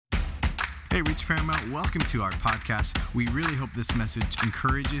Hey, Reach Paramount, welcome to our podcast. We really hope this message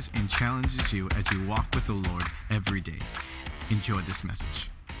encourages and challenges you as you walk with the Lord every day. Enjoy this message.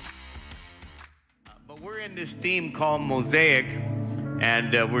 But we're in this theme called Mosaic,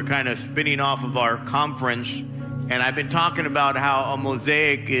 and we're kind of spinning off of our conference. And I've been talking about how a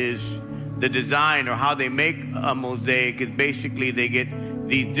mosaic is the design, or how they make a mosaic is basically they get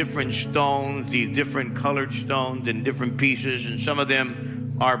these different stones, these different colored stones in different pieces, and some of them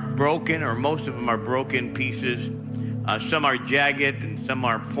are broken, or most of them are broken pieces. Some are jagged and some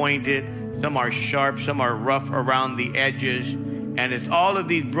are pointed, some are sharp, some are rough around the edges. And it's all of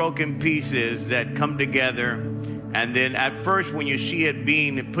these broken pieces that come together. And then at first when you see it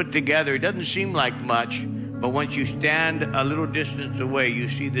being put together, it doesn't seem like much. But once you stand a little distance away, you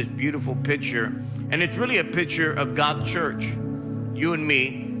see this beautiful picture. And it's really a picture of God's church. You and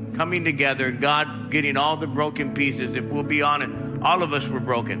me coming together, God getting all the broken pieces. If we'll be honest, all of us were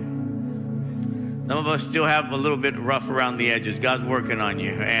broken. Some of us still have a little bit rough around the edges. God's working on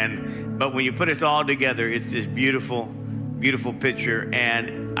you. But when you put it all together, it's this beautiful, beautiful picture.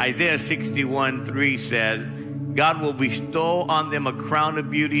 And Isaiah 61:3 says, God will bestow on them a crown of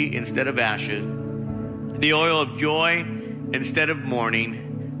beauty instead of ashes, the oil of joy instead of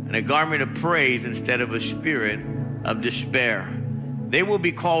mourning, and a garment of praise instead of a spirit of despair. They will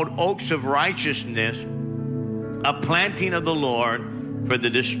be called oaks of righteousness, a planting of the Lord for the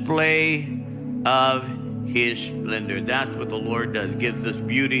display of his splendor. That's what the Lord does, gives us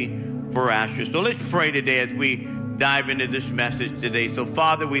beauty for ashes. So let's pray today as we dive into this message today. So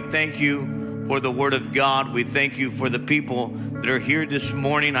Father, we thank you for the word of God. We thank you for the people that are here this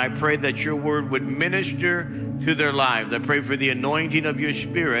morning. I pray that your word would minister to their lives. I pray for the anointing of your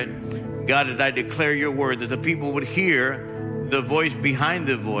spirit, God, as I declare your word, that the people would hear the voice behind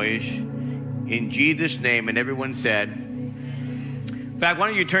the voice. In Jesus' name, and everyone said. In fact, why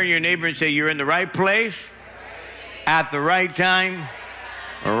don't you turn to your neighbor and say, you're in the right place, at the right time,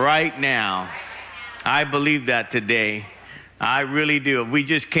 right now. I believe that today. I really do. We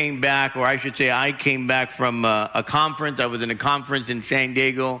just came back, or I should say I came back from a conference. I was in a conference in San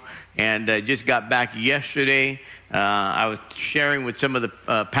Diego, and just got back yesterday. I was sharing with some of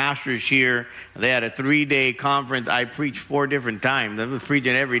the pastors here. They had a 3-day conference. I preached 4 different times. I was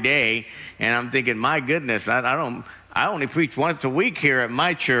preaching every day, and I'm thinking, my goodness, I only preach once a week here at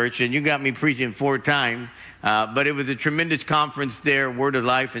my church, and you got me preaching 4 times. But it was a tremendous conference there, Word of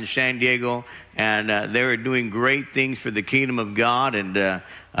Life in San Diego, and they were doing great things for the kingdom of God, and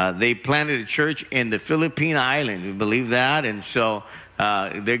they planted a church in the Philippine Islands. We believe that, and so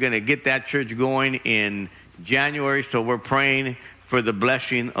they're going to get that church going in January, so we're praying for the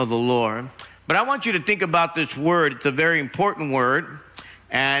blessing of the Lord. But I want you to think about this word. It's a very important word,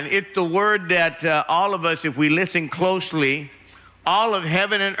 and it's the word that all of us, if we listen closely, all of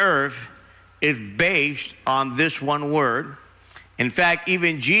heaven and earth is based on this one word. In fact,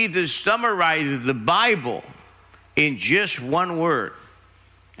 even Jesus summarizes the Bible in just one word.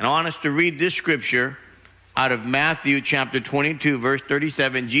 And I want us to read this scripture out of Matthew chapter 22, verse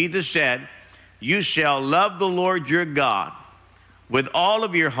 37. Jesus said, you shall love the Lord your God with all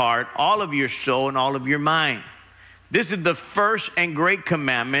of your heart, all of your soul, and all of your mind. This is the first and great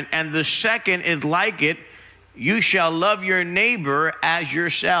commandment, and the second is like it. You shall love your neighbor as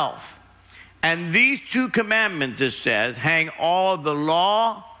yourself. And these 2 commandments, it says, hang all the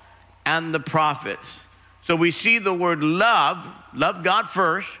law and the prophets. So we see the word love God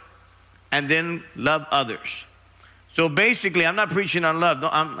first, and then love others. So basically, I'm not preaching on love.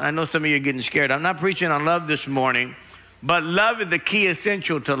 I know some of you are getting scared. I'm not preaching on love this morning, but love is the key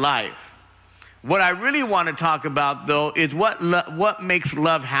essential to life. What I really want to talk about, though, is what makes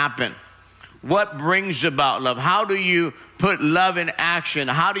love happen. What brings about love? How do you put love in action?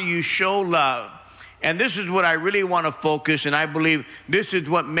 How do you show love? And this is what I really want to focus, and I believe this is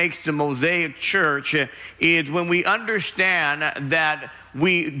what makes the Mosaic Church, is when we understand that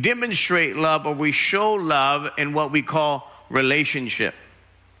we demonstrate love, or we show love in what we call relationship.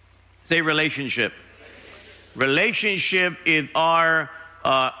 Say relationship. Relationship is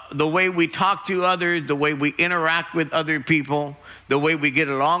the way we talk to others, the way we interact with other people, the way we get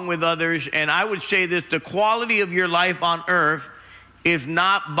along with others. And I would say this, the quality of your life on earth is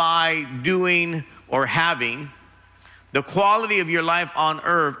not by doing or having. The quality of your life on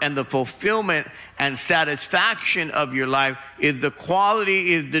earth and the fulfillment and satisfaction of your life is the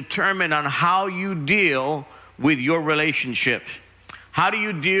quality is determined on how you deal with your relationships. How do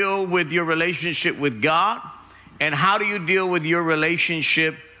you deal with your relationship with God? And how do you deal with your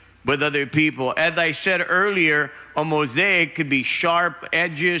relationship with other people? As I said earlier, a mosaic could be sharp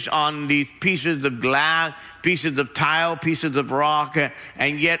edges on these pieces of glass, pieces of tile, pieces of rock,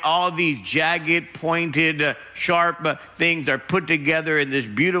 and yet all these jagged, pointed, sharp things are put together in this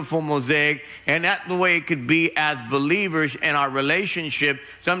beautiful mosaic. And that's the way it could be as believers in our relationship.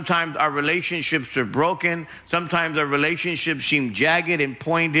 Sometimes our relationships are broken. Sometimes our relationships seem jagged and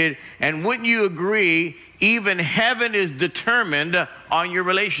pointed. And wouldn't you agree, even heaven is determined on your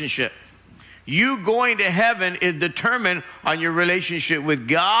relationship. You going to heaven is determined on your relationship with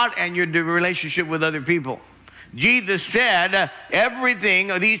God and your relationship with other people. Jesus said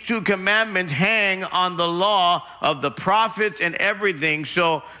everything, these two commandments hang on the law of the prophets and everything.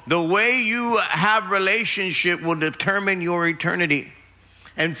 So the way you have relationship will determine your eternity.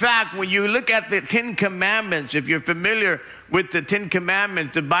 In fact, when you look at the 10 Commandments, if you're familiar with the 10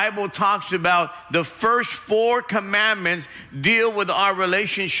 Commandments, the Bible talks about the first 4 commandments deal with our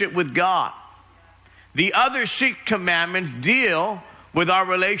relationship with God. The other 6 commandments deal with our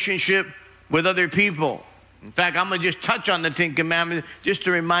relationship with other people. In fact, I'm going to just touch on the 10 Commandments just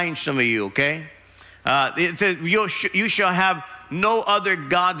to remind some of you, okay? It says, you shall have no other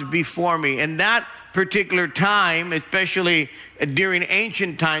gods before me. In that particular time, especially during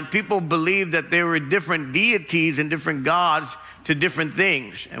ancient times, people believed that there were different deities and different gods to different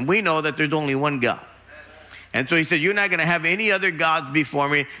things. And we know that there's only one God. And so he said, you're not going to have any other gods before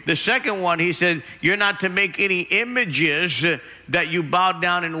me. The second one, he said, you're not to make any images that you bow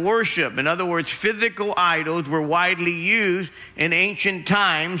down and worship. In other words, physical idols were widely used in ancient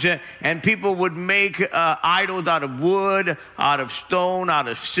times, and people would make idols out of wood, out of stone, out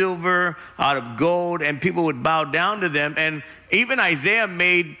of silver, out of gold, and people would bow down to them. And even Isaiah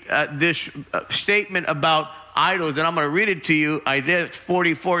made this statement about idols, and I'm going to read it to you. Isaiah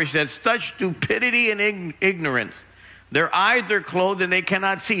 44, he says, such stupidity and ignorance. Their eyes are closed and they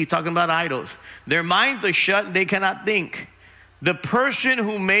cannot see. He's talking about idols. Their minds are shut and they cannot think. The person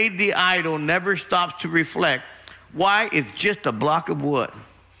who made the idol never stops to reflect. Why? It's just a block of wood.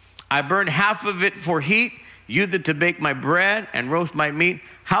 I burned half of it for heat, used it to bake my bread and roast my meat.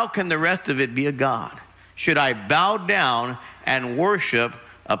 How can the rest of it be a god? Should I bow down and worship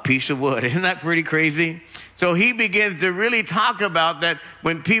a piece of wood? Isn't that pretty crazy? So he begins to really talk about that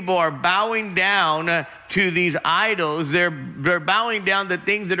when people are bowing down to these idols, they're bowing down to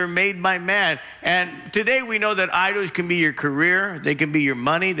things that are made by man. And today we know that idols can be your career, they can be your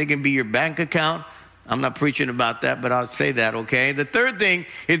money, they can be your bank account. I'm not preaching about that, but I'll say that, okay? The third thing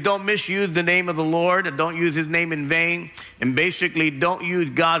is don't misuse the name of the Lord. Don't use his name in vain. And basically, don't use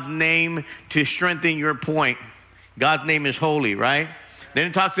God's name to strengthen your point. God's name is holy, right? Then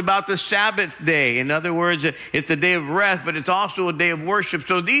it talks about the Sabbath day. In other words, it's a day of rest, but it's also a day of worship.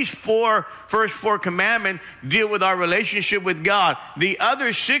 So these first four commandments deal with our relationship with God. The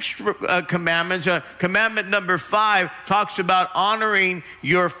other 6 commandments, commandment number 5, talks about honoring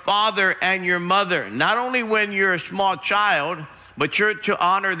your father and your mother. Not only when you're a small child, but you're to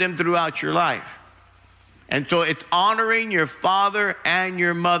honor them throughout your life. And so it's honoring your father and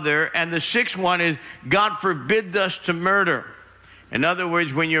your mother. And the 6th one is God forbids us to murder. In other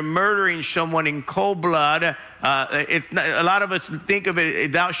words, when you're murdering someone in cold blood, a lot of us think of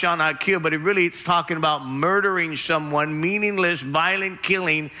it, thou shalt not kill, but it's talking about murdering someone, meaningless, violent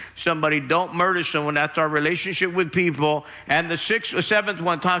killing somebody. Don't murder someone. That's our relationship with people. And the 7th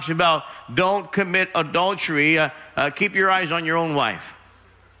one talks about don't commit adultery. Keep your eyes on your own wife.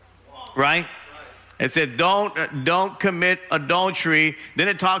 Right? It said, don't commit adultery. Then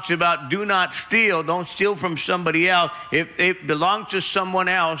it talks about do not steal. Don't steal from somebody else. If it belongs to someone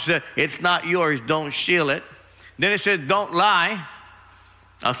else, it's not yours. Don't steal it. Then it says, don't lie.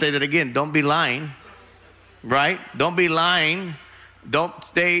 I'll say that again. Don't be lying. Right? Don't be lying. Don't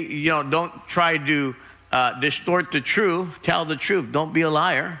try to distort the truth. Tell the truth. Don't be a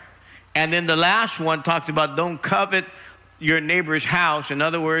liar. And then the last one talks about don't covet your neighbor's house. In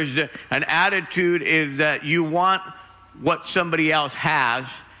other words, an attitude is that you want what somebody else has.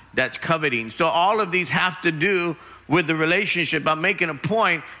 That's coveting. So all of these have to do with the relationship. I'm making a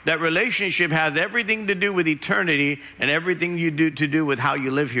point that relationship has everything to do with eternity and everything you do to do with how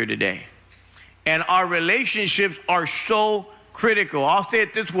you live here today. And our relationships are so critical. I'll say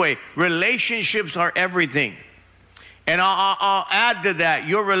it this way. Relationships are everything. And I'll add to that.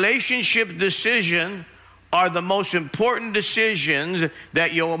 Your relationship decision are the most important decisions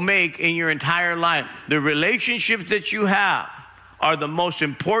that you'll make in your entire life. The relationships that you have are the most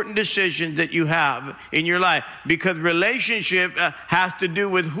important decisions that you have in your life, because relationship has to do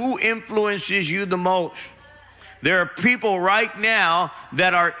with who influences you the most. There are people right now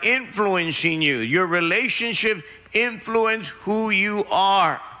that are influencing you. Your relationship influence who you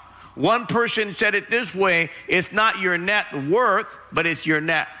are. One person said it this way: it's not your net worth, but it's your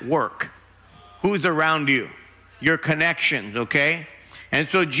network. Who's around you? Your connections, okay? And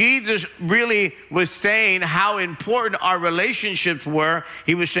so Jesus really was saying how important our relationships were.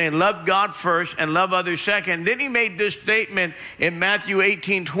 He was saying, love God first and love others second. Then he made this statement in Matthew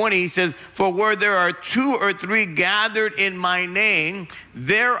 18:20. He says, for where there are 2 or 3 gathered in my name,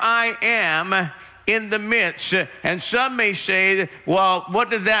 there I am in the midst. And some may say, well, what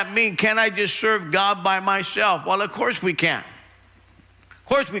does that mean? Can I just serve God by myself? Well, of course we can. Of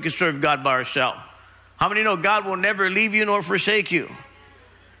course we can serve God by ourselves. How many know God will never leave you nor forsake you?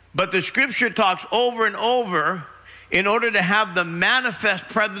 But the scripture talks over and over, in order to have the manifest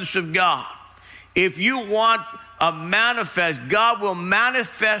presence of God. If you want a manifest, God will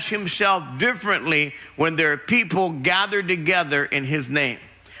manifest himself differently when there are people gathered together in his name.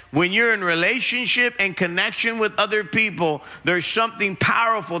 When you're in relationship and connection with other people, there's something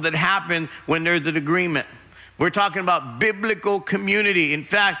powerful that happens when there's an agreement. We're talking about biblical community. In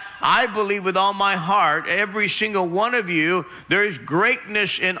fact, I believe with all my heart, every single one of you, there is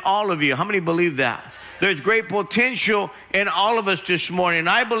greatness in all of you. How many believe that? There's great potential in all of us this morning. And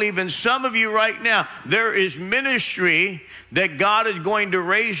I believe in some of you right now, there is ministry that God is going to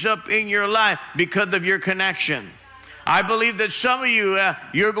raise up in your life because of your connection. I believe that some of you,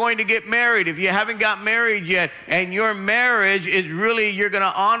 you're going to get married. If you haven't got married yet, and your marriage is really, you're going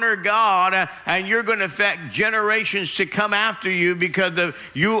to honor God, and you're going to affect generations to come after you because of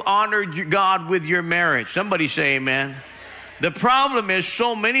you honored God with your marriage. Somebody say amen. The problem is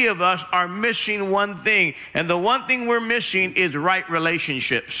so many of us are missing one thing, and the one thing we're missing is right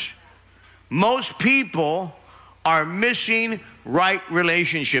relationships. Most people are missing right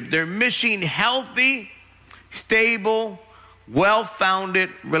relationship. They're missing healthy, stable, well-founded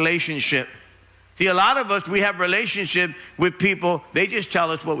relationship. See, a lot of us, we have relationship with people, they just tell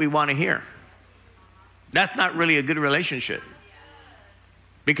us what we want to hear. That's not really a good relationship.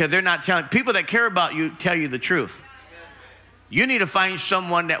 Because they're not telling, people that care about you tell you the truth. You need to find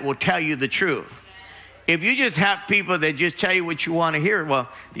someone that will tell you the truth. If you just have people that just tell you what you want to hear, well,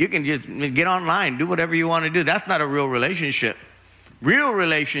 you can just get online, do whatever you want to do. That's not a real relationship. Real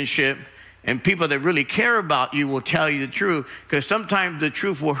relationship and people that really care about you will tell you the truth, because sometimes the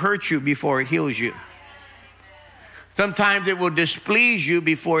truth will hurt you before it heals you. Sometimes it will displease you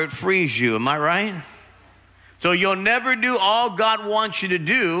before it frees you. Am I right? So you'll never do all God wants you to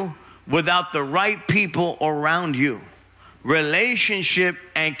do without the right people around you. Relationship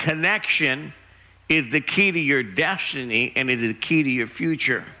and connection is the key to your destiny, and it is the key to your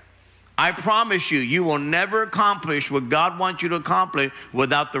future. I promise you, you will never accomplish what God wants you to accomplish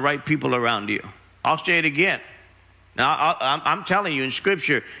without the right people around you. I'll say it again. Now, I'm telling you in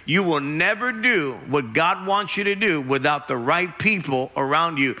Scripture, you will never do what God wants you to do without the right people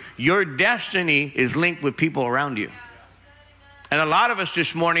around you. Your destiny is linked with people around you. And a lot of us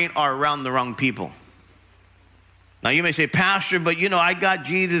this morning are around the wrong people. Now, you may say, Pastor, but you know, I got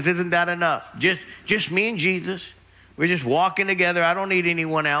Jesus. Isn't that enough? Just me and Jesus. We're just walking together. I don't need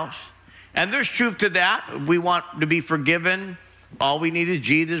anyone else. And there's truth to that. We want to be forgiven. All we need is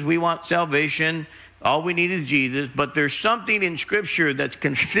Jesus. We want salvation. All we need is Jesus. But there's something in Scripture that's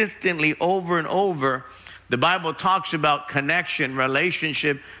consistently over and over. The Bible talks about connection,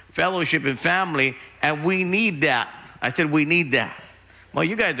 relationship, fellowship, and family. And we need that. I said we need that. Well,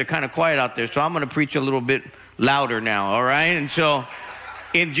 you guys are kind of quiet out there, so I'm going to preach a little bit louder now, all right? And so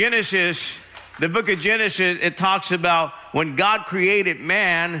in Genesis, the book of Genesis, it talks about when God created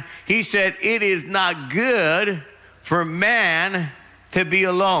man, he said, it is not good for man to be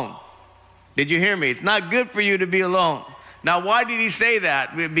alone. Did you hear me? It's not good for you to be alone. Now, why did he say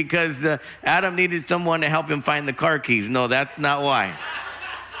that? Because Adam needed someone to help him find the car keys. No, that's not why.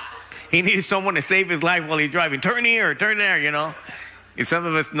 He needed someone to save his life while he's driving. Turn here, turn there, you know. And some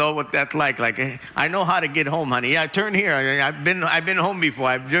of us know what that's like. Like, I know how to get home, honey. Yeah, turn here. I've been home before.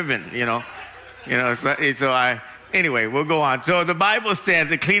 I've driven, you know. Anyway, we'll go on. So the Bible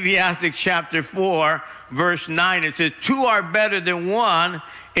says, Ecclesiastes chapter 4, verse 9, it says, two are better than one.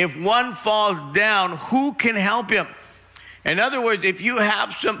 If one falls down, who can help him? In other words, if you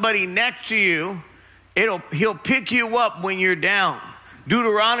have somebody next to you, he'll pick you up when you're down.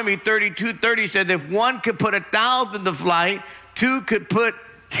 Deuteronomy 32:30 says, if one could put 1,000 to flight, two could put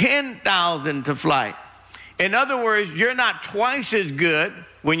 10,000 to flight. In other words, you're not twice as good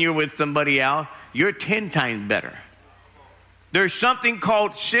when you're with somebody else. You're 10 times better. There's something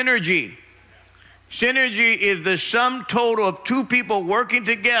called synergy. Synergy is the sum total of two people working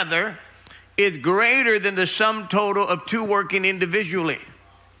together is greater than the sum total of two working individually.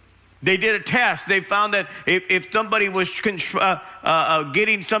 They did a test. They found that if somebody was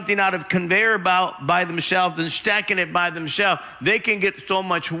getting something out of conveyor belt by themselves and stacking it by themselves, they can get so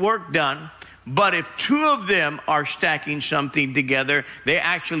much work done. But if two of them are stacking something together, they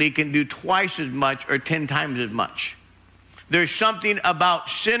actually can do twice as much or 10 times as much. There's something about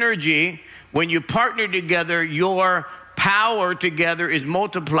synergy. When you partner together, your power together is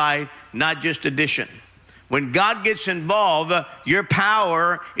multiplied, not just addition. When God gets involved, your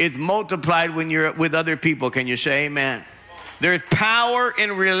power is multiplied when you're with other people. Can you say amen? There's power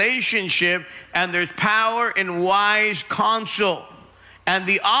in relationship, and there's power in wise counsel. And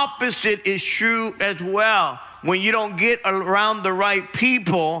the opposite is true as well. When you don't get around the right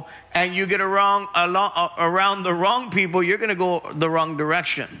people and you get around the wrong people, you're going to go the wrong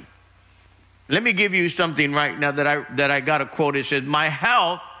direction. Let me give you something right now that I got a quote. It says, my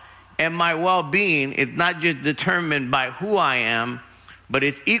health and my well-being is not just determined by who I am, but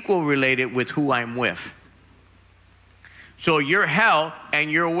it's equal related with who I'm with. So your health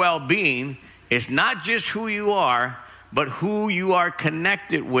and your well-being is not just who you are, but who you are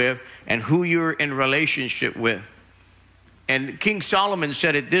connected with and who you're in relationship with. And King Solomon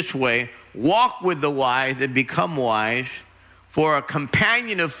said it this way, walk with the wise and become wise, for a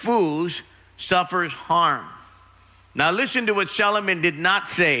companion of fools suffers harm. Now listen to what Solomon did not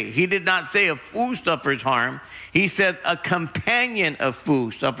say. He did not say a fool suffers harm. He said a companion of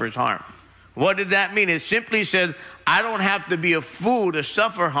fools suffers harm. What did that mean? It simply says, I don't have to be a fool to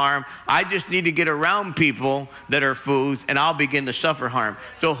suffer harm. I just need to get around people that are fools, and I'll begin to suffer harm.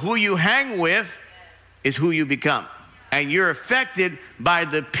 So who you hang with is who you become. And you're affected by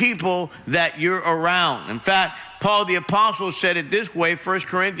the people that you're around. In fact, Paul the Apostle said it this way, 1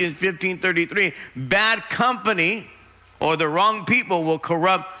 Corinthians 15:33, bad company or the wrong people will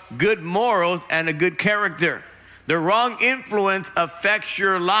corrupt good morals and a good character. The wrong influence affects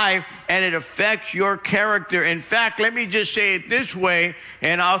your life, and it affects your character. In fact, let me just say it this way,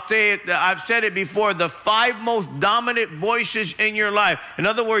 and I'll say it, I've said it before, the 5 most dominant voices in your life. In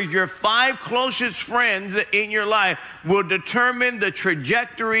other words, your 5 closest friends in your life will determine the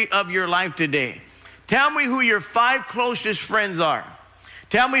trajectory of your life today. Tell me who your 5 closest friends are.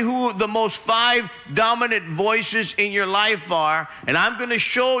 Tell me who the most 5 dominant voices in your life are, and I'm going to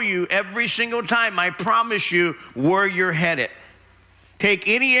show you every single time, I promise you, where you're headed. Take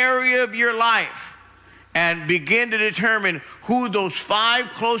any area of your life and begin to determine who those 5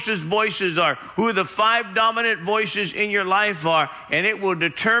 closest voices are, who the 5 dominant voices in your life are, and it will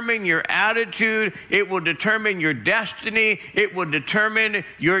determine your attitude, it will determine your destiny, it will determine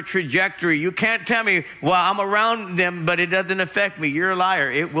your trajectory. You can't tell me, well, I'm around them, but it doesn't affect me. You're a liar.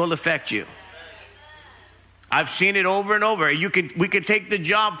 It will affect you. I've seen it over and over. We could take the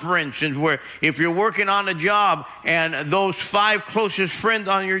job, for instance, where if you're working on a job and those 5 closest friends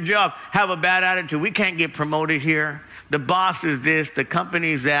on your job have a bad attitude, we can't get promoted here. The boss is this, the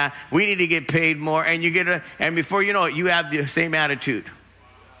company is that. We need to get paid more, and and before you know it, you have the same attitude.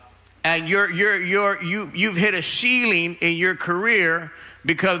 And you've hit a ceiling in your career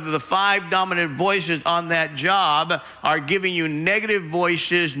because the 5 dominant voices on that job are giving you negative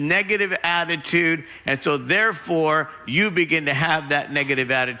voices, negative attitude, and so therefore you begin to have that negative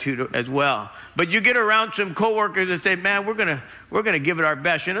attitude as well. But you get around some coworkers that say, man, we're gonna give it our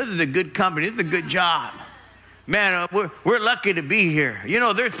best. You know, this is a good company, this is a good job. Man, we're lucky to be here. You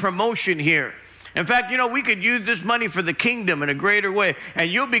know, there's promotion here. In fact, you know, we could use this money for the kingdom in a greater way. And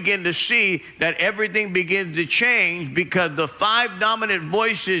you'll begin to see that everything begins to change because the 5 dominant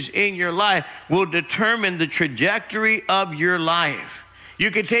voices in your life will determine the trajectory of your life.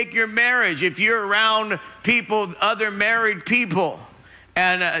 You can take your marriage. If you're around people, other married people,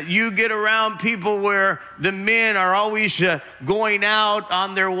 and you get around people where the men are always going out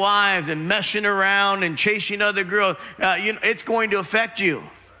on their wives and messing around and chasing other girls, it's going to affect you.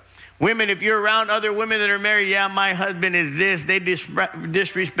 Women, if you're around other women that are married, yeah, my husband is this, they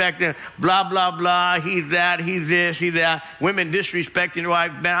disrespect him, blah, blah, blah, he's that, he's this, he's that. Women disrespecting their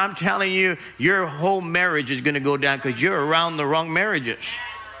wife. Man, I'm telling you, your whole marriage is going to go down because you're around the wrong marriages.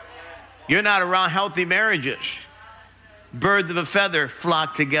 You're not around healthy marriages. Birds of a feather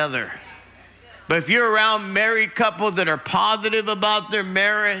flock together. But if you're around married couples that are positive about their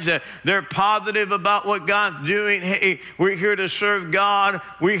marriage, they're positive about what God's doing. Hey, we're here to serve God.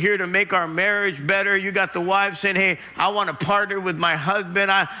 We're here to make our marriage better. You got the wife saying, hey, I want to partner with my husband.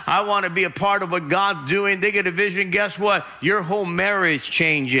 I want to be a part of what God's doing. They get a vision. Guess what? Your whole marriage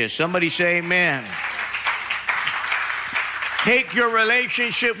changes. Somebody say amen. Take your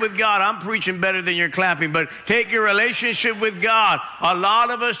relationship with God. I'm preaching better than you're clapping, but take your relationship with God. A lot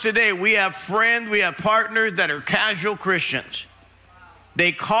of us today, we have friends, we have partners that are casual Christians.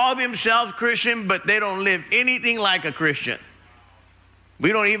 They call themselves Christian, but they don't live anything like a Christian.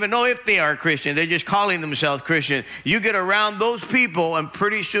 We don't even know if they are Christian. They're just calling themselves Christian. You get around those people, and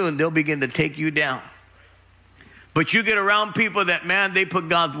pretty soon they'll begin to take you down. But you get around people that, man, they put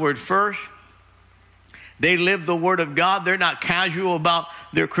God's word first. They live the word of God. They're not casual about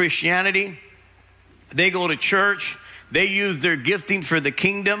their Christianity. They go to church. They use their gifting for the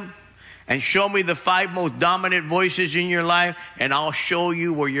kingdom. And show me the 5 most dominant voices in your life, and I'll show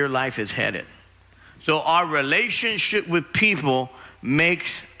you where your life is headed. So our relationship with people makes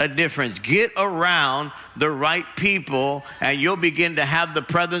a difference. Get around the right people, and you'll begin to have the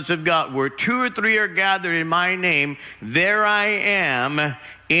presence of God. Where 2 or 3 are gathered in my name, there I am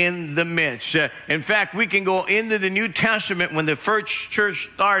in the midst. In fact, we can go into the New Testament when the first church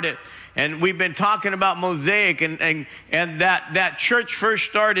started. And we've been talking about Mosaic, and that church first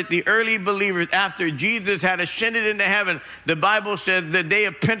started, the early believers, after Jesus had ascended into heaven. The Bible says the day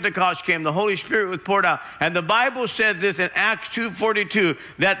of Pentecost came, the Holy Spirit was poured out. And the Bible says this in Acts 2:42,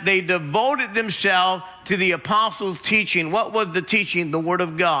 that they devoted themselves to the apostles' teaching. What was the teaching? The Word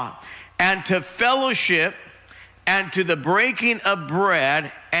of God. And to fellowship, and to the breaking of bread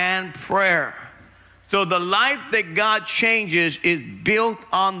and prayer. So the life that God changes is built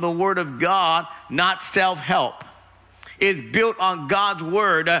on the Word of God, not self-help. It's built on God's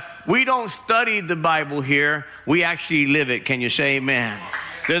Word. We don't study the Bible here. We actually live it. Can you say amen?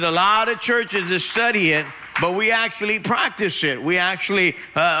 There's a lot of churches that study it, but we actually practice it. We actually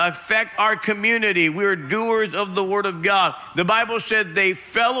affect our community. We're doers of the Word of God. The Bible said they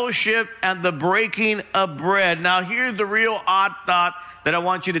fellowship and the breaking of bread. Now here's the real odd thought that I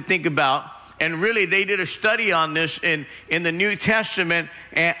want you to think about. And really, they did a study on this in the New Testament,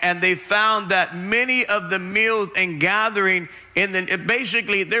 and they found that many of the meals and gathering,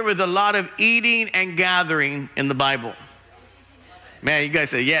 basically, there was a lot of eating and gathering in the Bible. Man, you guys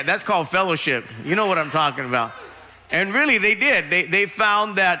say, yeah, that's called fellowship. You know what I'm talking about. And really, they did. They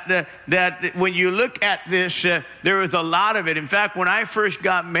found that when you look at this, there was a lot of it. In fact, when I first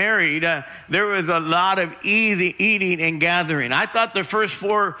got married, there was a lot of eating and gathering. I thought the first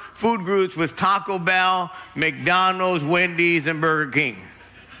 4 food groups was Taco Bell, McDonald's, Wendy's, and Burger King.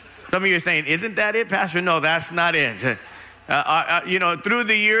 Some of you are saying, isn't that it, Pastor? No, that's not it. Through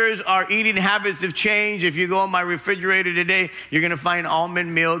the years, our eating habits have changed. If you go in my refrigerator today, you're going to find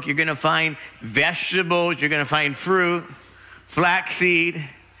almond milk. You're going to find vegetables. You're going to find fruit, flaxseed.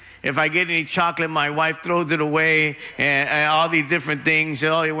 If I get any chocolate, my wife throws it away, and all these different things.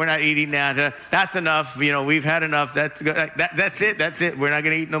 Oh, we're not eating that. That's enough. We've had enough. That's good. That's it. That's it. We're not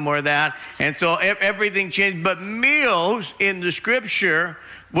going to eat no more of that. And so everything changed. But meals in the Scripture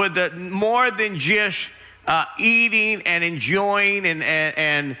were more than just eating and enjoying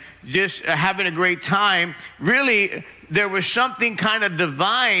and just having a great time. Really, there was something kind of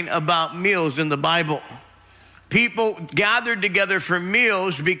divine about meals in the Bible. People gathered together for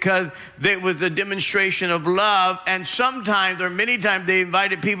meals because it was a demonstration of love, and sometimes, or many times, they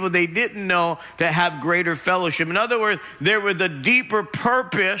invited people they didn't know to have greater fellowship. In other words, there was a deeper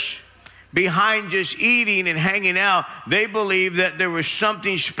purpose behind just eating and hanging out. They believed that there was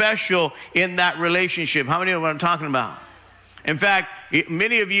something special in that relationship. How many know what I'm talking about? In fact,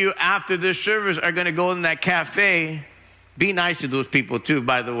 many of you after this service are going to go in that cafe. Be nice to those people too,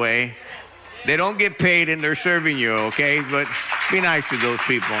 by the way. They don't get paid and they're serving you, okay? But be nice to those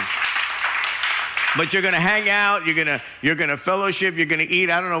people. But you're going to hang out, you're going to fellowship, you're going to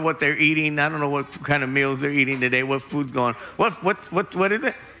eat. I don't know what they're eating. I don't know what kind of meals they're eating today, what food's going. What is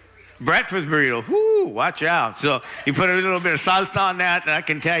it? Breakfast burrito. Whoo, watch out. So you put a little bit of salsa on that, and I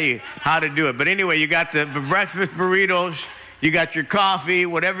can tell you how to do it. But anyway, you got the breakfast burritos. You got your coffee,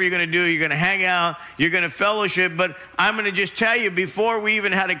 whatever you're going to do. You're going to hang out. You're going to fellowship. But I'm going to just tell you, before we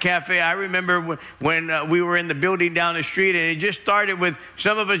even had a cafe, I remember when we were in the building down the street, and it just started with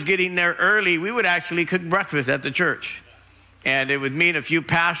some of us getting there early. We would actually cook breakfast at the church. And it would me and a few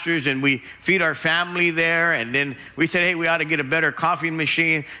pastors, and we feed our family there. And then we said, hey, we ought to get a better coffee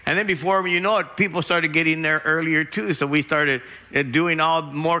machine. And then before you know it, people started getting there earlier too. So we started doing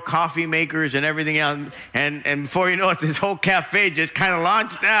more coffee makers and everything else. And before you know it, this whole cafe just kind of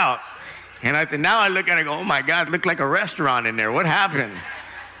launched out. And now I look at it and go, oh my God, it looked like a restaurant in there. What happened?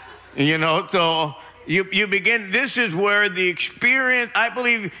 So you begin, this is where the experience, I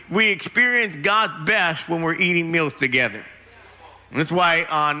believe we experience God's best when we're eating meals together. That's why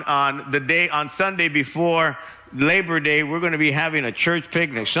on Sunday before Labor Day, we're going to be having a church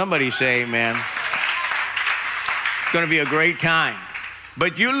picnic. Somebody say amen. It's going to be a great time.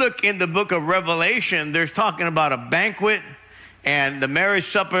 But you look in the book of Revelation, there's talking about a banquet and the marriage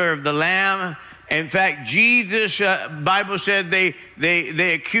supper of the Lamb. In fact, Jesus, Bible said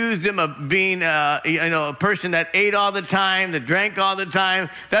they accused him of being, a person that ate all the time, that drank all the time.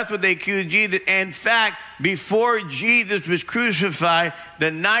 That's what they accused Jesus. In fact, before Jesus was crucified,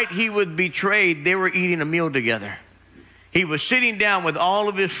 the night he was betrayed, they were eating a meal together. He was sitting down with all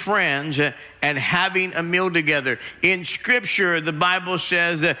of his friends and having a meal together. In Scripture, the Bible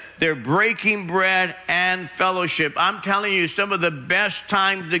says that they're breaking bread and fellowship. I'm telling you, some of the best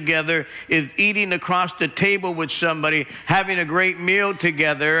times together is eating across the table with somebody, having a great meal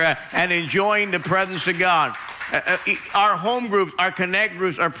together, and enjoying the presence of God. Our home groups, our connect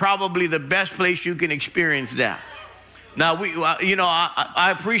groups are probably the best place you can experience that. Now,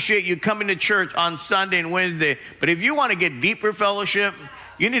 I appreciate you coming to church on Sunday and Wednesday, but if you want to get deeper fellowship,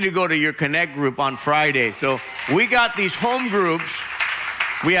 you need to go to your connect group on Friday. So we got these home groups.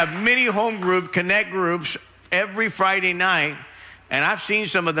 We have many home group, connect groups every Friday night, and I've seen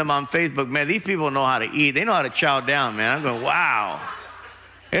some of them on Facebook. Man, these people know how to eat. They know how to chow down, man. I'm going, wow.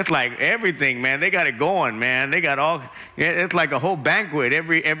 It's like everything, man. They got it going, man. They got all. It's like a whole banquet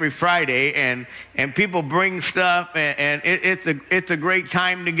every Friday, and people bring stuff, and it's a great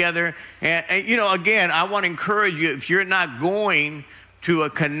time together. And again, I want to encourage you, if you're not going to a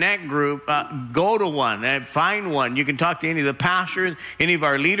connect group, go to one and find one. You can talk to any of the pastors, any of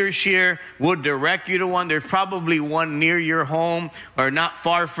our leaders here would direct you to one. There's probably one near your home or not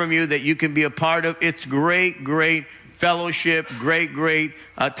far from you that you can be a part of. It's great fellowship, great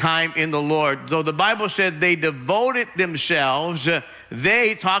time in the Lord. So the Bible said they devoted themselves,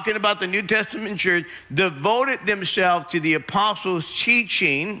 talking about the New Testament church, devoted themselves to the apostles'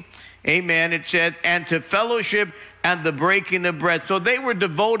 teaching, amen, it says, and to fellowship and the breaking of bread. So they were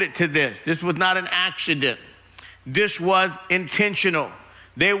devoted to this. This was not an accident. This was intentional.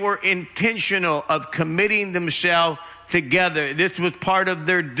 They were intentional of committing themselves together. This was part of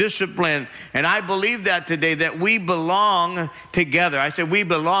their discipline. And I believe that today, that we belong together. I said we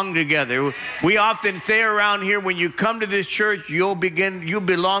belong together. We often say around here, when you come to this church, you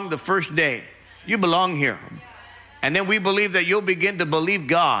belong the first day. You belong here. And then we believe that you'll begin to believe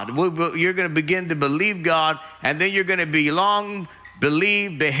God. You're going to begin to believe God, and then you're going to belong,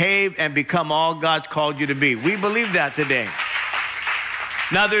 believe, behave, and become all God's called you to be. We believe that today.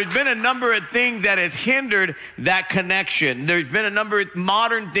 Now, there's been a number of things that has hindered that connection. There's been a number of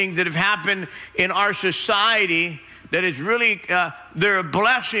modern things that have happened in our society that is really, they're a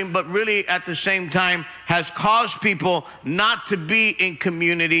blessing, but really at the same time has caused people not to be in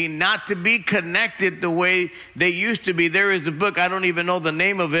community, not to be connected the way they used to be. There is a book, I don't even know the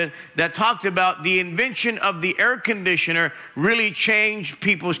name of it, that talked about the invention of the air conditioner really changed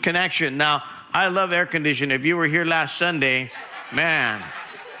people's connection. Now, I love air conditioning. If you were here last Sunday, man,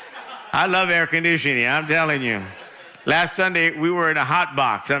 I love air conditioning, I'm telling you. Last Sunday, we were in a hot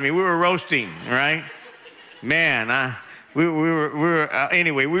box. I mean, we were roasting, right? Man, we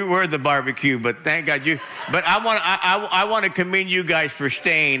were the barbecue, but thank God you. But I want to commend you guys for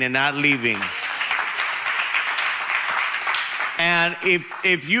staying and not leaving. And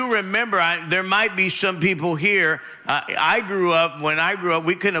if you remember, there might be some people here. When I grew up,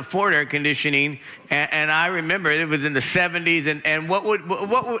 we couldn't afford air conditioning, and I remember it was in the 70s. And what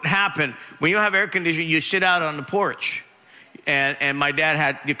would happen when you have air conditioning? You sit out on the porch. And my dad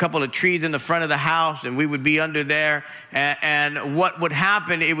had a couple of trees in the front of the house, and we would be under there. And what would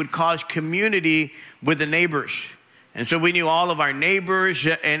happen, it would cause community with the neighbors. And so we knew all of our neighbors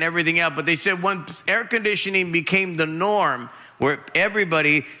and everything else. But they said when air conditioning became the norm, where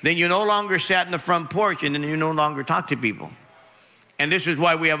everybody, then you no longer sat in the front porch, and then you no longer talked to people. And this is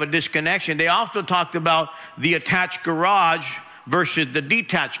why we have a disconnection. They also talked about the attached garage versus the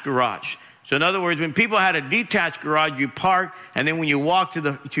detached garage. So in other words, when people had a detached garage, you parked, and then when you walked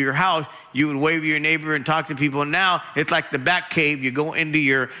to your house, you would wave to your neighbor and talk to people. And now it's like the back cave. You go into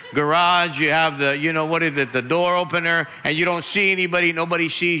your garage, you have the door opener, and you don't see anybody, nobody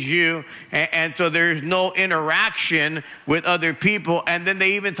sees you. And so there's no interaction with other people. And then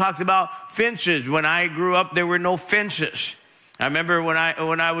they even talked about fences. When I grew up, there were no fences. I remember when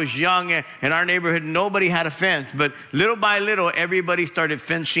I was young in our neighborhood, nobody had a fence. But little by little, everybody started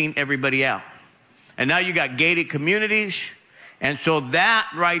fencing everybody out. And now you got gated communities. And so that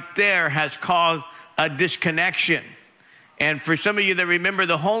right there has caused a disconnection. And for some of you that remember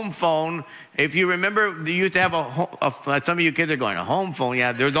the home phone, if you remember, you used to have some of you kids are going, a home phone?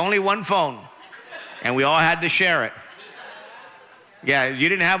 Yeah, there's only one phone. And we all had to share it. Yeah, you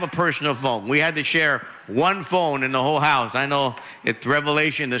didn't have a personal phone. We had to share one phone in the whole house. I know it's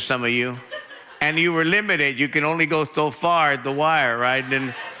revelation to some of you. And you were limited. You can only go so far at the wire, right?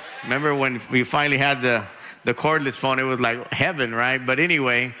 And remember when we finally had the cordless phone, it was like heaven, right? But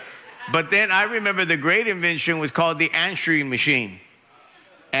anyway, But then I remember the great invention was called the answering machine.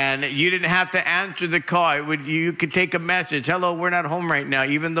 And you didn't have to answer the call. You could take a message. Hello, we're not home right now,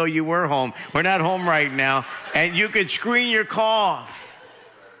 even though you were home. We're not home right now. And you could screen your calls.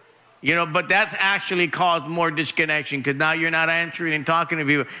 You know, but that's actually caused more disconnection because now you're not answering and talking to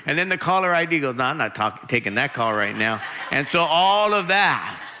people. And then the caller ID goes, no, I'm not taking that call right now. And so all of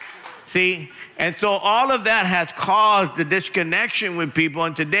that, see? And so all of that has caused the disconnection with people.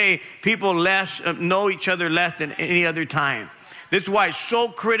 And today, people know each other less than any other time. This is why it's so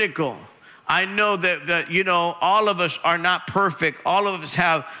critical. I know that, you know, all of us are not perfect. All of us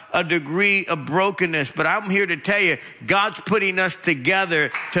have a degree of brokenness. But I'm here to tell you, God's putting us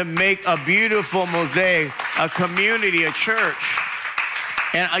together to make a beautiful mosaic, a community, a church.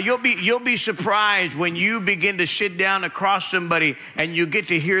 And you'll be surprised when you begin to sit down across somebody and you get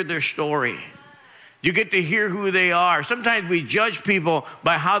to hear their story. You get to hear who they are. Sometimes we judge people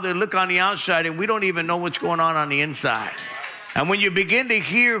by how they look on the outside, and we don't even know what's going on the inside. And when you begin to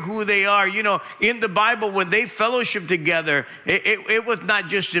hear who they are, you know, in the Bible, when they fellowship together, it was not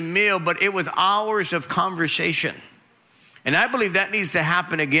just a meal, but it was hours of conversation. And I believe that needs to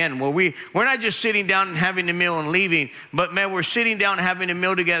happen again, where we're not just sitting down and having a meal and leaving, but man, we're sitting down and having a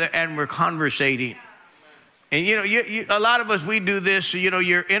meal together and we're conversating. And you know, a lot of us, we do this. You know,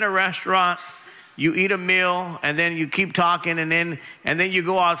 you're in a restaurant, you eat a meal, and then you keep talking, and then you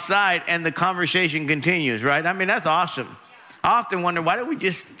go outside and the conversation continues, right? I mean, that's awesome. I often wonder, why don't we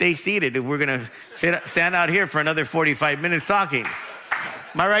just stay seated if we're going to stand out here for another 45 minutes talking?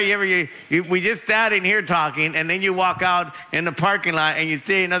 Am I right? We just sat in here talking, and then you walk out in the parking lot and you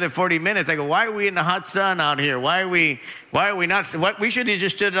stay another 40 minutes. I go, why are we in the hot sun out here? Why are we not? We should have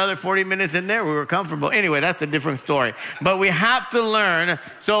just stood another 40 minutes in there. We were comfortable. Anyway, that's a different story. But we have to learn.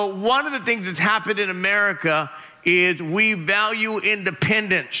 So one of the things that's happened in America is we value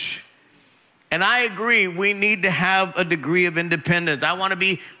independence. And I agree, we need to have a degree of independence. I want to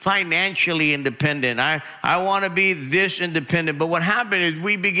be financially independent. I want to be this independent. But what happened is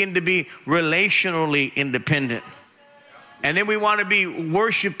we begin to be relationally independent. And then we want to be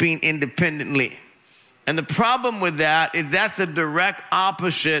worshiping independently. And the problem with that is that's a direct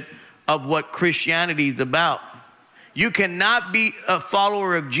opposite of what Christianity is about. You cannot be a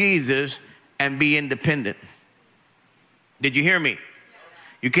follower of Jesus and be independent. Did you hear me?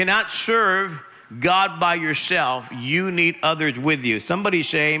 You cannot serve God by yourself. You need others with you. Somebody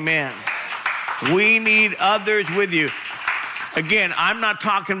say amen. We need others with you. Again, I'm not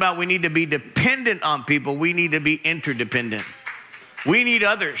talking about we need to be dependent on people. We need to be interdependent. We need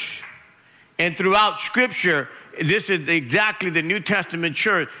others. And throughout Scripture, this is exactly the New Testament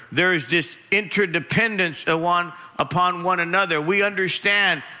church. There's this interdependence upon one another. We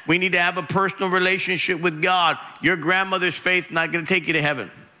understand we need to have a personal relationship with God. Your grandmother's faith is not going to take you to heaven.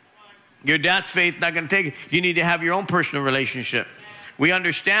 Your dad's faith is not going to take you. You need to have your own personal relationship. We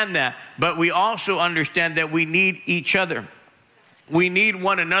understand that, but we also understand that we need each other. We need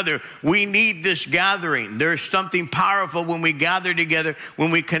one another. We need this gathering. There's something powerful when we gather together,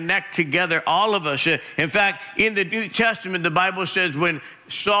 when we connect together, all of us. In fact, in the New Testament, the Bible says when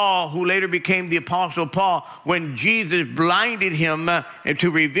Saul, who later became the Apostle Paul, when Jesus blinded him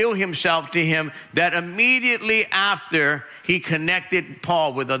to reveal himself to him, that immediately after he connected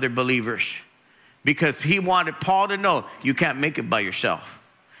Paul with other believers because he wanted Paul to know you can't make it by yourself.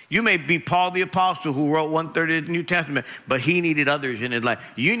 You may be Paul the Apostle who wrote 1/3 of the New Testament, but he needed others in his life.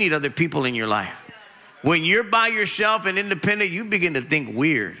 You need other people in your life. When you're by yourself and independent, you begin to think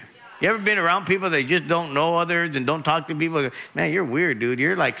weird. You ever been around people that just don't know others and don't talk to people? Man, you're weird, dude.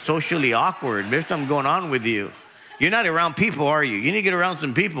 You're like socially awkward. There's something going on with you. You're not around people, are you? You need to get around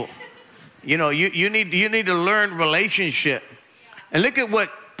some people. You know, you need to learn relationship. And look at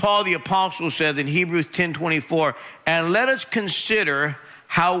what Paul the Apostle says in Hebrews 10:24. And let us consider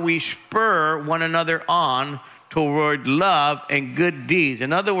how we spur one another on toward love and good deeds.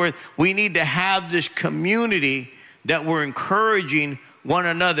 In other words, we need to have this community that we're encouraging one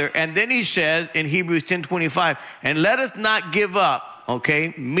another. And then he says in Hebrews 10:25, and let us not give up,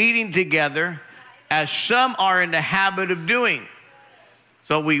 okay, meeting together as some are in the habit of doing.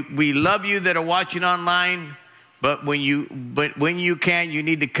 So we love you that are watching online, but when you can, you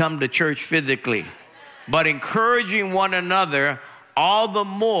need to come to church physically. But encouraging one another all the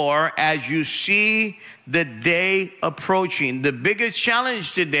more as you see the day approaching. The biggest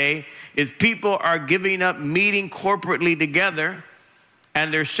challenge today is people are giving up meeting corporately together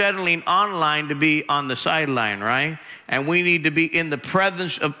and they're settling online to be on the sideline, right? And we need to be in the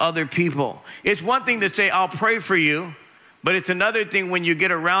presence of other people. It's one thing to say, I'll pray for you, But it's another thing when you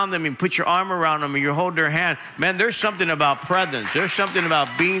get around them and put your arm around them and you hold their hand. Man, there's something about presence. There's something about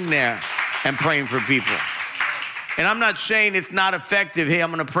being there and praying for people. And I'm not saying it's not effective. Hey,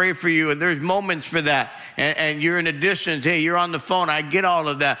 I'm going to pray for you. And there's moments for that. And you're in a distance. Hey, you're on the phone. I get all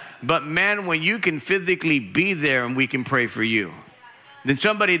of that. But man, when you can physically be there and we can pray for you. Then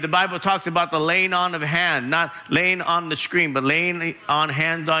the Bible talks about the laying on of hand, not laying on the screen, but laying on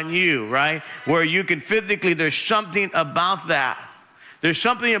hands on you, right? Where you can physically, there's something about that. There's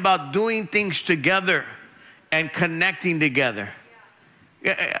something about doing things together and connecting together.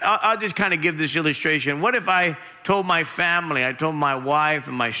 I'll just kind of give this illustration. What if I told my family, I told my wife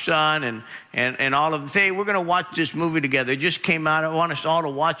and my son and all of them, hey, we're going to watch this movie together. It just came out. I want us all to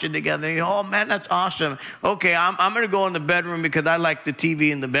watch it together. And you go, oh, man, that's awesome. Okay, I'm going to go in the bedroom because I like the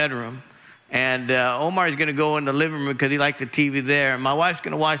TV in the bedroom. And Omar is going to go in the living room because he likes the TV there. And my wife's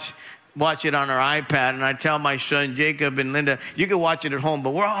going to watch it on her iPad. And I tell my son, Jacob and Linda, you can watch it at home,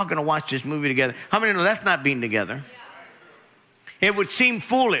 but we're all going to watch this movie together. How many know that's not being together? It would seem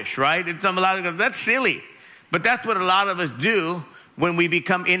foolish, right? That's silly. But that's what a lot of us do when we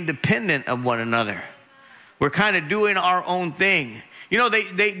become independent of one another. We're kind of doing our own thing. You know,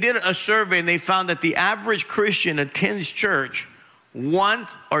 they did a survey and they found that the average Christian attends church once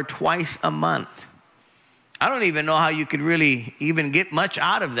or twice a month. I don't even know how you could really even get much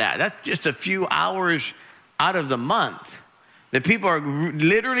out of that. That's just a few hours out of the month. The people are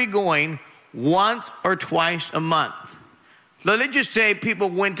literally going once or twice a month. So let's just say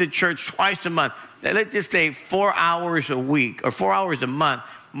people went to church twice a month. Let's just say 4 hours a week or 4 hours a month.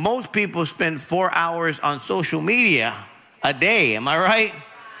 Most people spend 4 hours on social media a day. Am I right?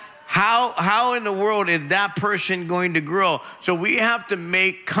 How in the world is that person going to grow? So we have to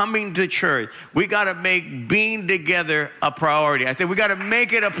make coming to church. We got to make being together a priority. I think we got to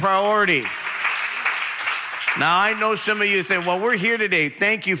make it a priority. Now, I know some of you say, well, we're here today.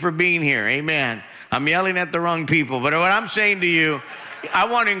 Thank you for being here. Amen. I'm yelling at the wrong people. But what I'm saying to you,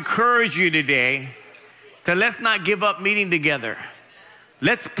 I want to encourage you today to let's not give up meeting together.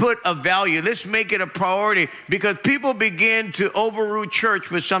 Let's put a value. Let's make it a priority because people begin to overrule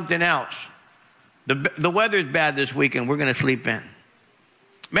church with something else. The weather's bad this weekend. We're going to sleep in.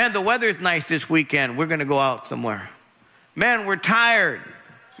 Man, the weather's nice this weekend. We're going to go out somewhere. Man, we're tired.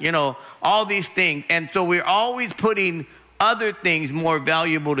 You know, all these things. And so we're always putting other things more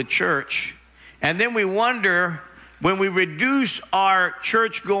valuable to church. And then we wonder when we reduce our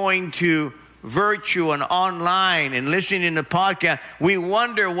church going to virtue and online and listening to podcasts, we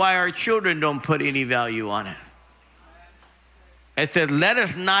wonder why our children don't put any value on it. It says, let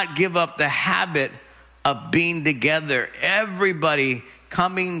us not give up the habit of being together, everybody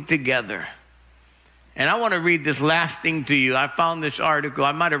coming together. And I want to read this last thing to you. I found this article.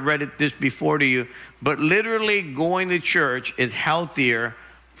 I might have read this before to you, but literally going to church is healthier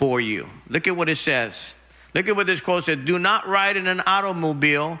for you. Look at what it says. Look at what this quote says. Do not ride in an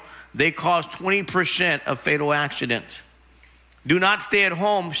automobile. They cause 20% of fatal accidents. Do not stay at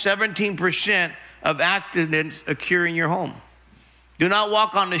home. 17% of accidents occur in your home. Do not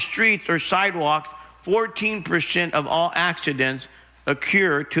walk on the streets or sidewalks. 14% of all accidents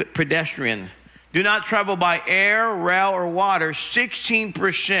occur to pedestrians. Do not travel by air, rail, or water.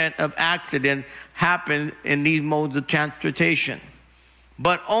 16% of accidents happen in these modes of transportation.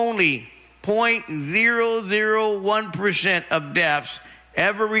 But only 0.001% of deaths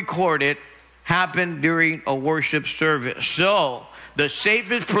ever recorded happened during a worship service. So the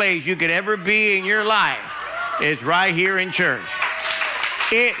safest place you could ever be in your life is right here in church.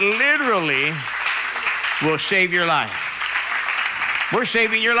 It literally will save your life. We're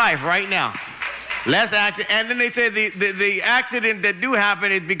saving your life right now. Less accident, and then they say the accident that do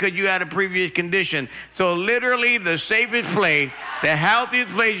happen is because you had a previous condition. So literally the safest place, the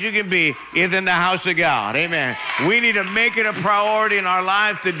healthiest place you can be is in the house of God. Amen. We need to make it a priority in our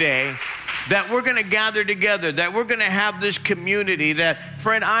lives today that we're going to gather together, that we're going to have this community that,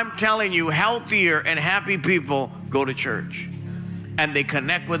 friend, I'm telling you, healthier and happy people go to church. And they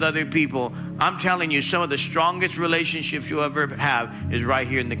connect with other people. I'm telling you, some of the strongest relationships you'll ever have is right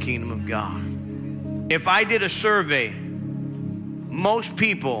here in the kingdom of God. If I did a survey, most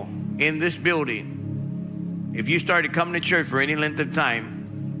people in this building, if you started coming to church for any length of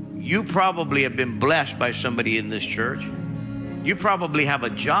time, you probably have been blessed by somebody in this church. You probably have a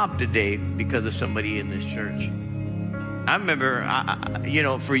job today because of somebody in this church. I remember,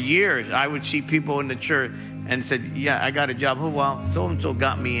 for years, I would see people in the church and said, yeah, I got a job. Oh, well, so-and-so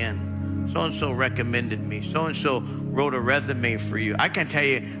got me in. So-and-so recommended me. So-and-so wrote a resume for you. I can't tell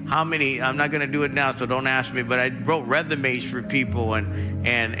you how many, I'm not going to do it now, so don't ask me, but I wrote resumes for people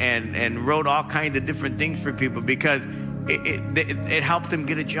and wrote all kinds of different things for people because it helped them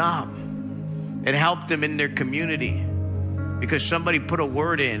get a job. It helped them in their community because somebody put a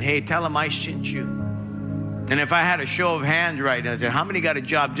word in. Hey, tell them I sent you. And if I had a show of hands right now, I said, how many got a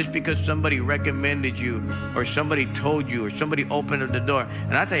job just because somebody recommended you or somebody told you or somebody opened up the door?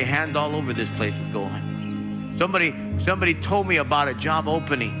 And I tell you, hands all over this place would go in. Somebody told me about a job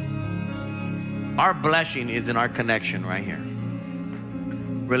opening. Our blessing is in our connection right here.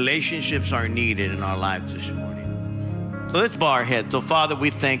 Relationships are needed in our lives this morning. So let's bow our heads. So Father, we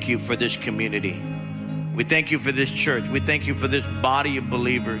thank you for this community. We thank you for this church. We thank you for this body of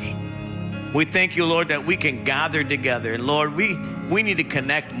believers. We thank you, Lord, that we can gather together. And Lord, we need to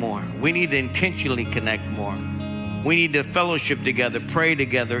connect more. We need to intentionally connect more. We need to fellowship together, pray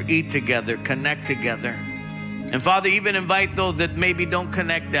together, eat together, connect together. And Father, even invite those that maybe don't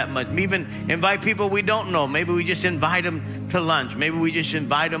connect that much. Even invite people we don't know. Maybe we just invite them to lunch. Maybe we just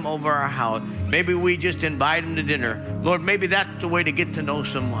invite them over our house. Maybe we just invite them to dinner. Lord, maybe that's the way to get to know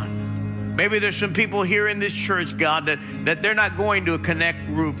someone. Maybe there's some people here in this church, God, that they're not going to a connect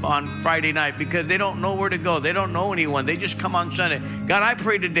group on Friday night because they don't know where to go. They don't know anyone. They just come on Sunday. God, I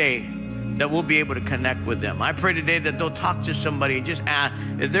pray today that we'll be able to connect with them. I pray today that they'll talk to somebody and just ask,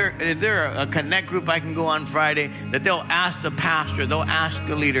 is there a connect group I can go on Friday? That they'll ask the pastor, they'll ask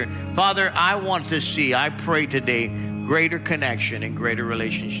a leader. Father, I want to see, I pray today, greater connection and greater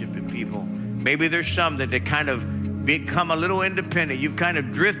relationship with people. Maybe there's some that they kind of become a little independent. You've kind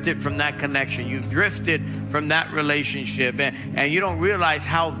of drifted from that connection. You've drifted from that relationship, and you don't realize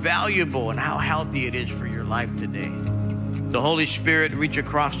how valuable and how healthy it is for your life today. The Holy Spirit, reach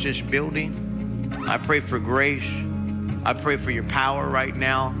across this building. I pray for grace. I pray for your power right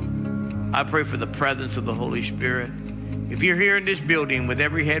now. I pray for the presence of the Holy Spirit. If you're here in this building with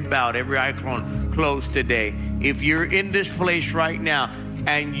every head bowed, every eye closed today, if you're in this place right now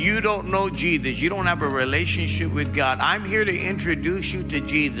and you don't know Jesus, you don't have a relationship with God, I'm here to introduce you to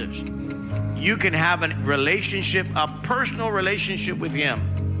Jesus. You can have a relationship, a personal relationship with Him.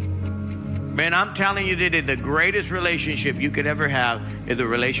 Man, I'm telling you today, the greatest relationship you could ever have is a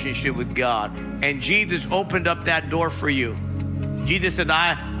relationship with God. And Jesus opened up that door for you. Jesus said,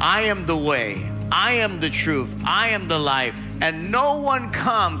 I am the way, I am the truth, I am the life, and no one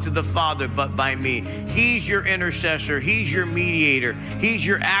comes to the Father but by me. He's your intercessor, He's your mediator, He's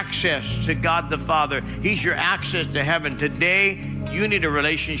your access to God the Father, He's your access to heaven. Today, you need a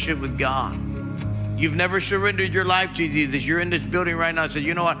relationship with God. You've never surrendered your life to Jesus. You're in this building right now and say,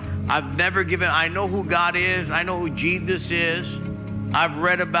 you know what? I've never given, I know who God is. I know who Jesus is. I've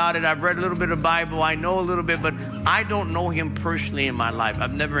read about it. I've read a little bit of Bible. I know a little bit, but I don't know Him personally in my life.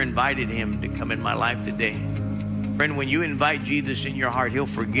 I've never invited Him to come in my life today. Friend, when you invite Jesus in your heart, He'll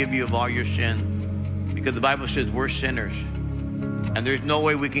forgive you of all your sin, because the Bible says we're sinners. And there's no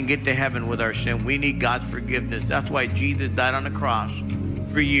way we can get to heaven with our sin. We need God's forgiveness. That's why Jesus died on the cross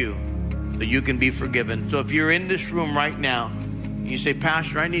for you, so you can be forgiven. So if you're in this room right now, you say,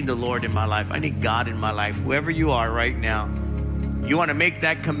 Pastor, I need the Lord in my life. I need God in my life. Whoever you are right now, you want to make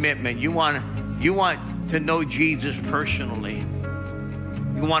that commitment. You want to know Jesus personally.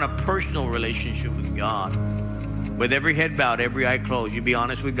 You want a personal relationship with God. With every head bowed, every eye closed, you be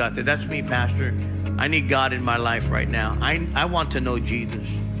honest with God. Say, that's me, Pastor. I need God in my life right now. I want to know Jesus.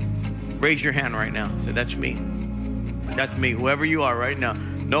 Raise your hand right now. Say, that's me. That's me. Whoever you are right now.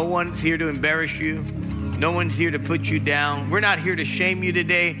 No one's here to embarrass you. No one's here to put you down. We're not here to shame you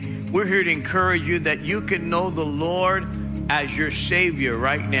today. We're here to encourage you that you can know the Lord as your Savior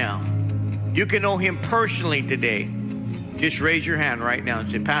right now. You can know Him personally today. Just raise your hand right now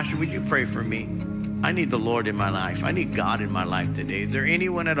and say, Pastor, would you pray for me? I need the Lord in my life. I need God in my life today. Is there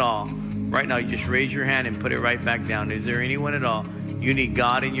anyone at all? Right now, you just raise your hand and put it right back down. Is there anyone at all? You need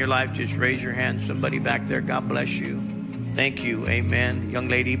God in your life? Just raise your hand. Somebody back there, God bless you. Thank you. Amen. Young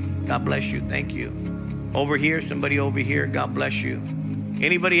lady, God bless you. Thank you. Over here, somebody over here, God bless you.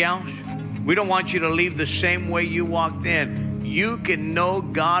 Anybody else? We don't want you to leave the same way you walked in. You can know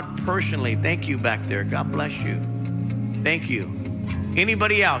God personally. Thank you back there. God bless you. Thank you.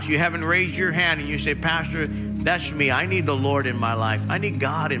 Anybody else? You haven't raised your hand and you say, Pastor, that's me. I need the Lord in my life. I need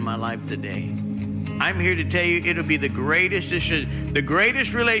God in my life today. I'm here to tell you it'll be the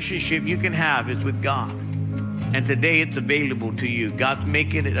greatest relationship you can have is with God. And today it's available to you. God's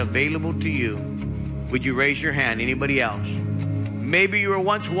making it available to you. Would you raise your hand? Anybody else? Maybe you were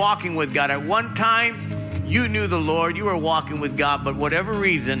once walking with God. At one time, you knew the Lord. You were walking with God, but whatever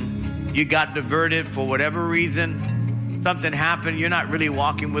reason, you got diverted. For whatever reason, something happened. You're not really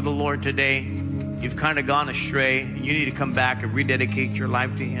walking with the Lord today. You've kind of gone astray. You need to come back and rededicate your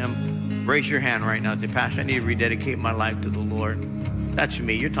life to Him. Raise your hand right now and say, Pastor, I need to rededicate my life to the Lord. That's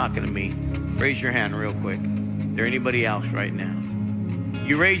me. You're talking to me. Raise your hand real quick. Is there anybody else right now?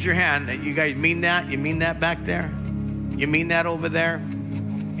 You raise your hand. You guys mean that? You mean that back there? You mean that over there?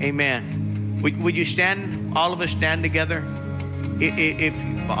 Amen. Would you stand, all of us stand together?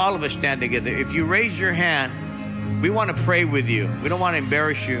 If all of us stand together, if you raise your hand, we want to pray with you. We don't want to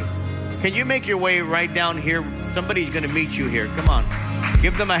embarrass you. Can you make your way right down here? Somebody's going to meet you here. Come on.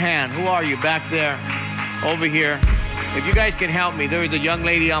 Give them a hand. Who are you back there? Over here. If you guys can help me, there is a young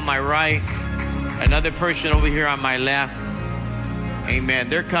lady on my right, another person over here on my left. Amen.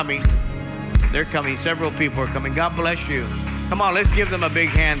 They're coming. They're coming. Several people are coming. God bless you. Come on, let's give them a big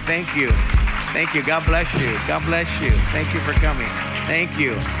hand. Thank you. Thank you. God bless you. God bless you. Thank you for coming. Thank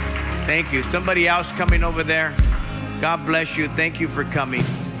you. Thank you. Somebody else coming over there. God bless you. Thank you for coming.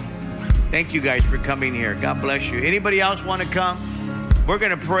 Thank you guys for coming here. God bless you. Anybody else want to come? We're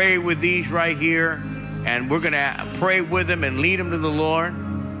going to pray with these right here, and we're going to pray with them and lead them to the Lord.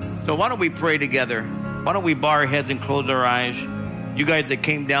 So why don't we pray together? Why don't we bow our heads and close our eyes? You guys that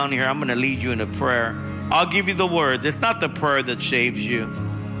came down here, I'm going to lead you in a prayer. I'll give you the word. It's not the prayer that saves you.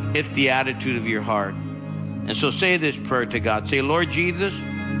 It's the attitude of your heart. And so say this prayer to God. Say, Lord Jesus,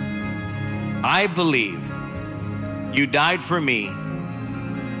 I believe you died for me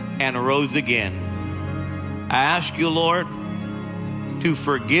and rose again. I ask you, Lord, to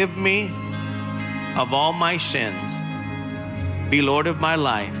forgive me of all my sins. Be Lord of my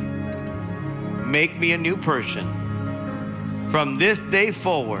life. Make me a new person. From this day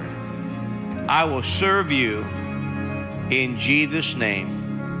forward, I will serve you in Jesus' name.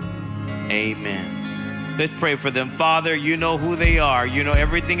 Amen. Let's pray for them. Father, you know who they are. You know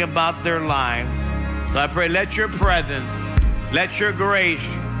everything about their life. So I pray, let your presence, let your grace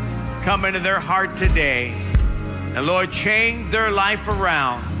come into their heart today. And Lord, change their life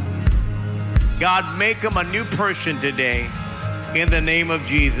around. God, make them a new person today in the name of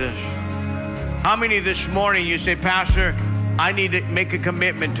Jesus. How many this morning you say, Pastor, I need to make a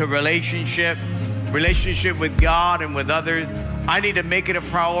commitment to relationship with God and with others. I need to make it a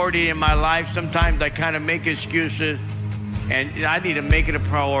priority in my life. Sometimes I kind of make excuses, and I need to make it a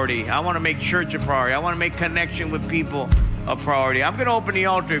priority. I want to make church a priority. I want to make connection with people a priority. I'm going to open the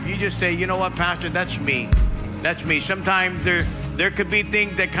altar. If you just say, you know what, Pastor, that's me. That's me. Sometimes there could be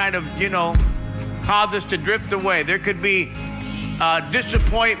things that kind of, cause us to drift away. There could be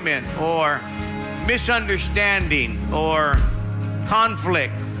disappointment or misunderstanding or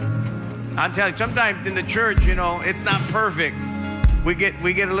conflict. I'm telling you, sometimes in the church, it's not perfect. We get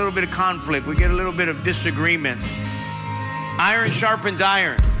a little bit of conflict. We get a little bit of disagreement. Iron sharpens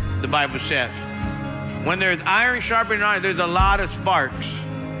iron, the Bible says. When there's iron sharpening iron, there's a lot of sparks.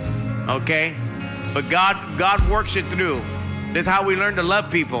 Okay? But God works it through. That's how we learn to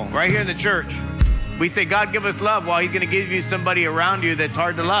love people, right here in the church. We say, God, give us love. Well, he's going to give you somebody around you that's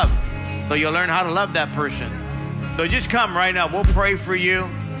hard to love. So you'll learn how to love that person. So just come right now. We'll pray for you.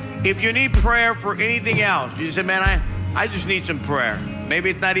 If you need prayer for anything else, you say, man, I just need some prayer. Maybe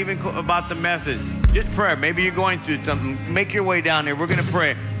it's not even about the message. Just prayer. Maybe you're going through something. Make your way down here. We're going to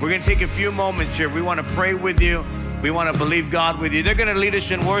pray. We're going to take a few moments here. We want to pray with you. We want to believe God with you. They're going to lead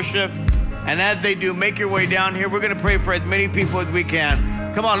us in worship. And as they do, make your way down here. We're going to pray for as many people as we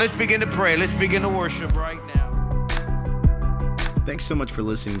can. Come on, let's begin to pray. Let's begin to worship right now. Thanks so much for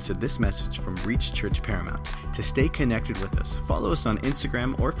listening to this message from Reach Church Paramount. To stay connected with us, follow us on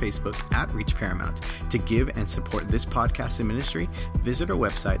Instagram or Facebook at Reach Paramount. To give and support this podcast and ministry, visit our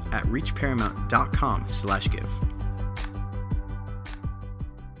website at reachparamount.com/give.